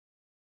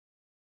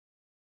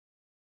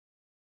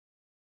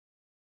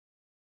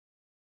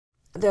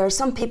there are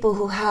some people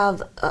who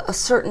have a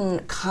certain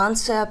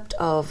concept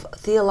of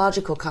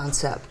theological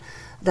concept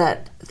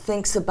that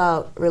thinks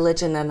about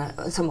religion in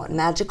a somewhat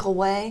magical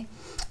way,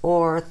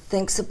 or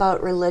thinks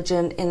about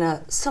religion in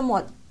a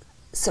somewhat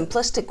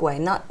simplistic way,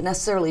 not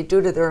necessarily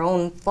due to their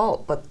own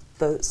fault, but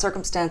the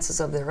circumstances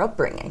of their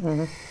upbringing.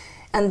 Mm-hmm.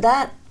 And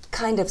that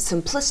kind of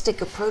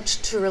simplistic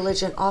approach to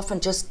religion often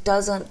just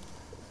doesn't,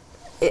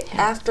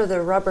 after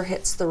the rubber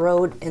hits the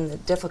road in the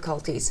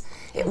difficulties,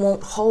 it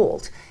won't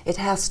hold. It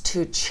has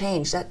to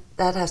change. That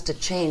has to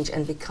change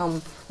and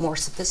become more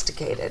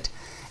sophisticated.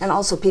 And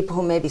also people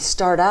who maybe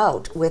start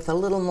out with a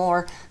little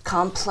more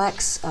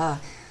complex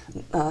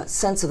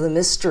sense of the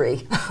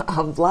mystery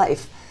of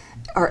life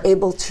are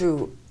able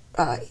to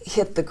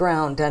hit the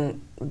ground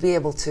and be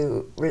able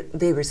to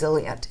be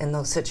resilient in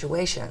those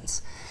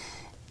situations.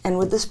 And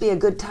would this be a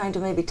good time to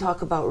maybe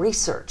talk about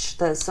research?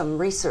 There's some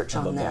research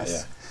on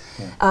this.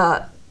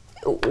 Yeah.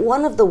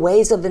 One of the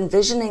ways of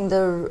envisioning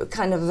the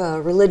kind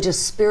of religious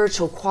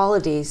spiritual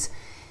qualities,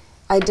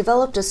 I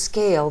developed a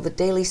scale, the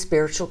Daily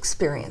Spiritual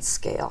Experience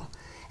Scale.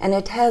 And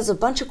it has a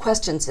bunch of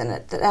questions in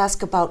it that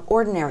ask about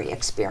ordinary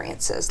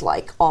experiences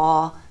like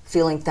awe,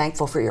 feeling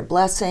thankful for your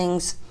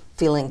blessings,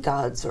 feeling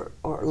God's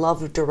or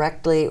love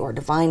directly or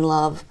divine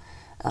love,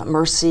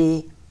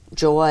 mercy,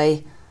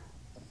 joy,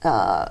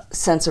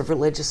 sense of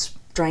religious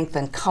strength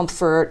and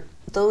comfort,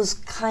 those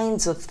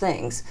kinds of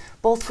things,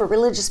 both for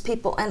religious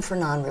people and for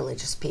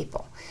non-religious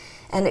people.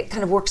 And it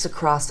kind of works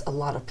across a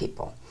lot of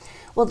people.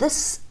 Well,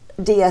 this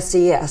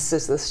DSES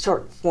is the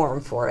short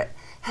form for it,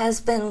 has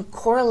been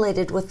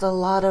correlated with a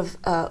lot of,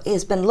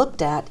 has been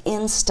looked at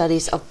in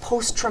studies of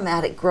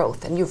post-traumatic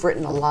growth, and you've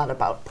written a lot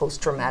about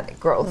post-traumatic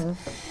growth,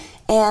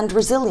 and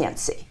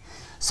resiliency.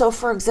 So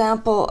for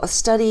example, a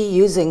study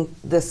using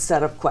this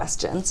set of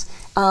questions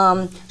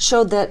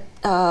showed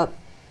that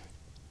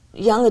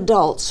young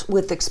adults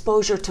with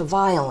exposure to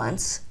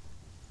violence,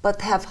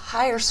 but have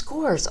higher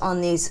scores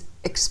on these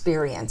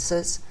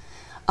experiences,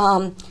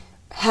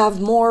 have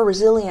more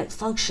resilient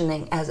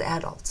functioning as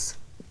adults.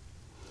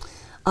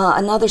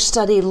 Another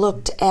study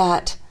looked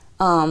at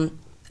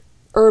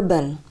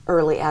urban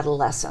early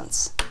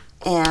adolescence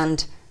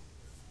and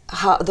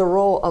how the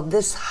role of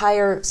this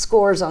higher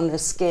scores on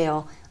this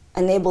scale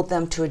enabled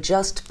them to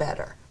adjust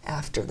better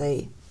after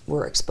they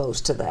were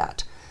exposed to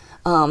that.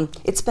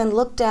 It's been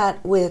looked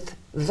at with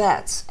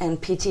vets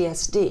and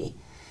PTSD,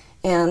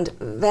 and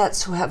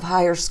vets who have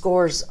higher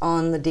scores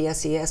on the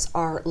DSES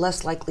are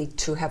less likely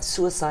to have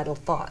suicidal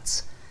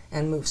thoughts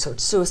and move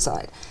towards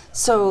suicide.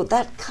 So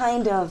that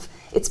kind of,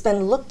 it's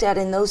been looked at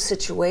in those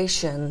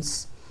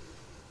situations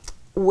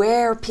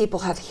where people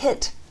have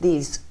hit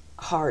these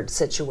hard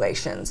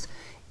situations.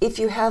 If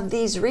you have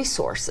these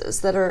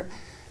resources that are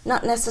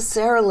not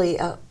necessarily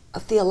a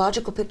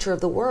theological picture of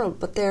the world,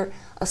 but they're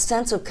a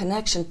sense of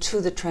connection to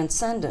the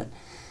transcendent,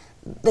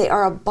 they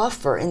are a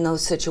buffer in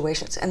those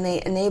situations, and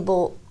they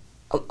enable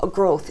a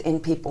growth in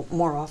people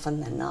more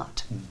often than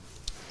not.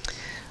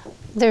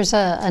 There's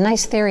a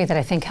nice theory that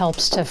I think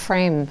helps to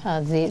frame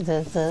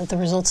the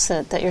results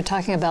that you're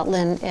talking about,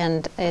 Lynn,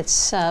 and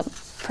it's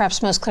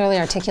perhaps most clearly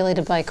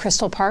articulated by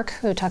Crystal Park,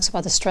 who talks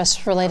about the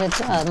stress-related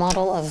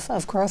model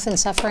of growth and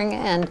suffering,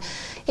 and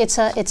it's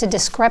a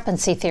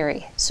discrepancy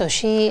theory. So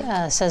she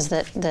says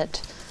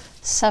that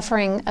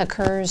suffering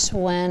occurs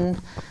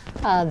when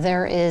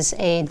there is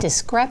a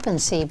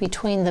discrepancy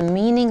between the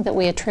meaning that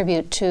we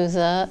attribute to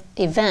the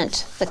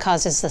event that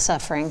causes the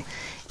suffering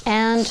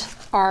and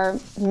our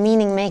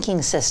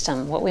meaning-making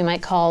system, what we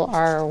might call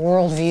our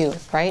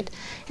worldview, right?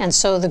 And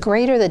so the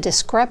greater the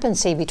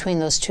discrepancy between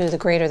those two, the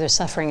greater the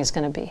suffering is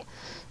going to be.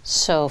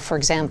 So, for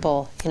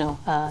example,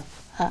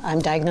 I'm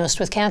diagnosed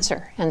with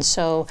cancer, and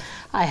so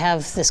I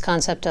have this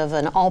concept of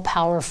an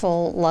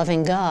all-powerful,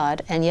 loving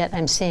God, and yet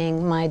I'm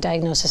seeing my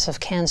diagnosis of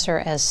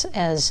cancer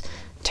as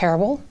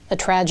terrible, a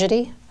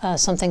tragedy,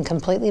 something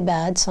completely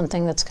bad,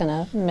 something that's going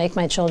to make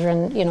my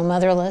children,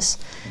 motherless.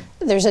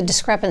 There's a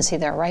discrepancy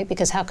there, right?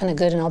 Because how can a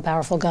good and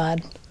all-powerful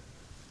God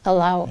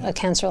allow a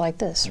cancer like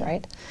this,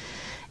 right?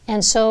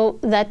 And so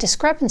that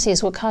discrepancy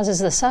is what causes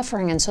the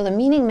suffering, and so the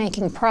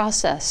meaning-making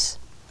process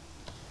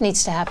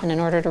needs to happen in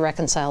order to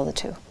reconcile the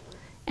two.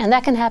 And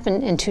that can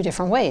happen in two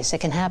different ways. It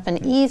can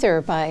happen either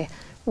by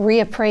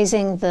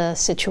reappraising the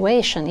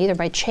situation, either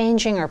by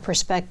changing our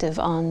perspective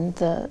on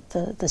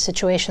the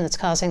situation that's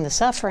causing the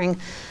suffering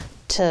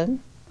to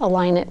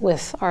align it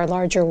with our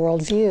larger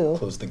worldview.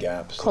 Close the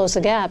gaps. Close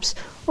the gaps.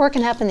 Or it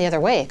can happen the other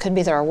way. It could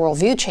be that our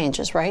worldview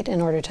changes, right,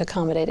 in order to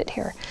accommodate it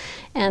here.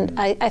 And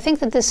I think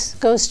that this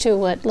goes to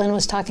what Lynn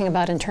was talking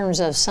about in terms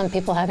of some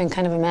people having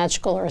kind of a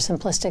magical or a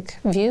simplistic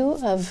view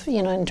of,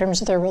 in terms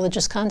of their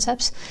religious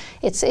concepts.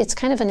 It's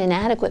kind of an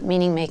inadequate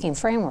meaning-making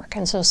framework.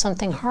 And so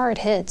something hard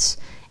hits,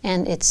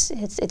 and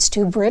it's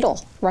too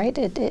brittle, right?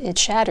 It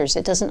shatters.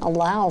 It doesn't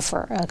allow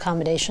for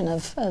accommodation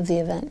of the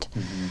event.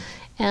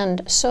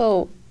 And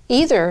so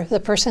either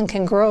the person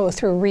can grow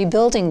through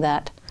rebuilding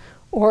that,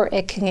 or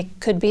it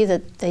could be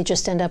that they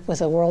just end up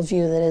with a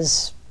worldview that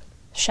is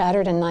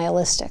shattered and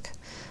nihilistic.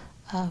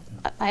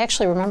 I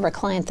actually remember a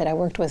client that I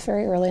worked with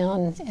very early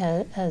on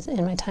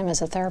in my time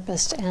as a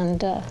therapist,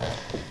 and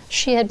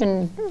she had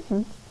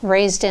been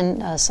raised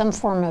in some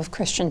form of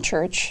Christian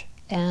church,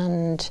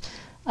 and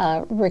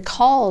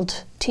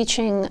recalled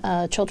teaching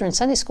a children's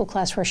Sunday school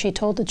class where she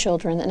told the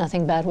children that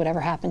nothing bad would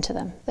ever happen to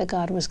them, that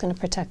God was going to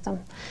protect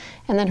them.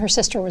 And then her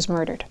sister was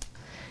murdered.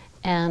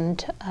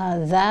 And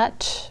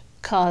that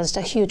caused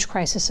a huge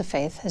crisis of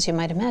faith, as you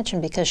might imagine,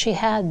 because she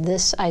had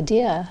this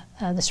idea,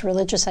 this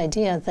religious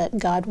idea, that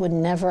God would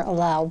never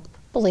allow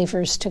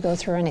believers to go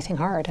through anything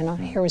hard. And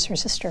here was her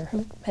sister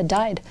who had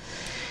died.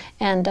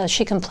 And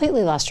she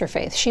completely lost her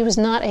faith. She was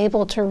not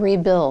able to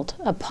rebuild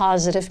a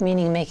positive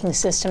meaning-making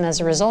system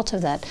as a result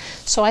of that.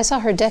 So I saw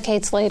her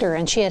decades later,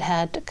 and she had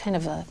had kind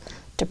of a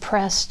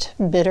depressed,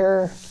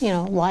 bitter,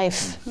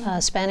 life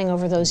spanning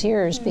over those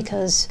years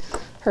because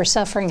her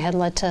suffering had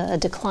led to a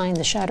decline,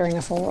 the shattering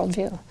of her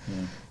worldview.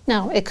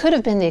 Now, it could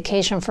have been the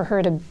occasion for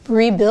her to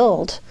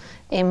rebuild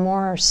a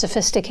more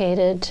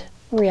sophisticated,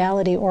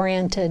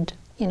 reality-oriented,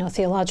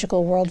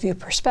 theological worldview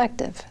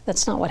perspective.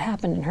 That's not what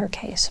happened in her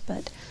case,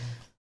 but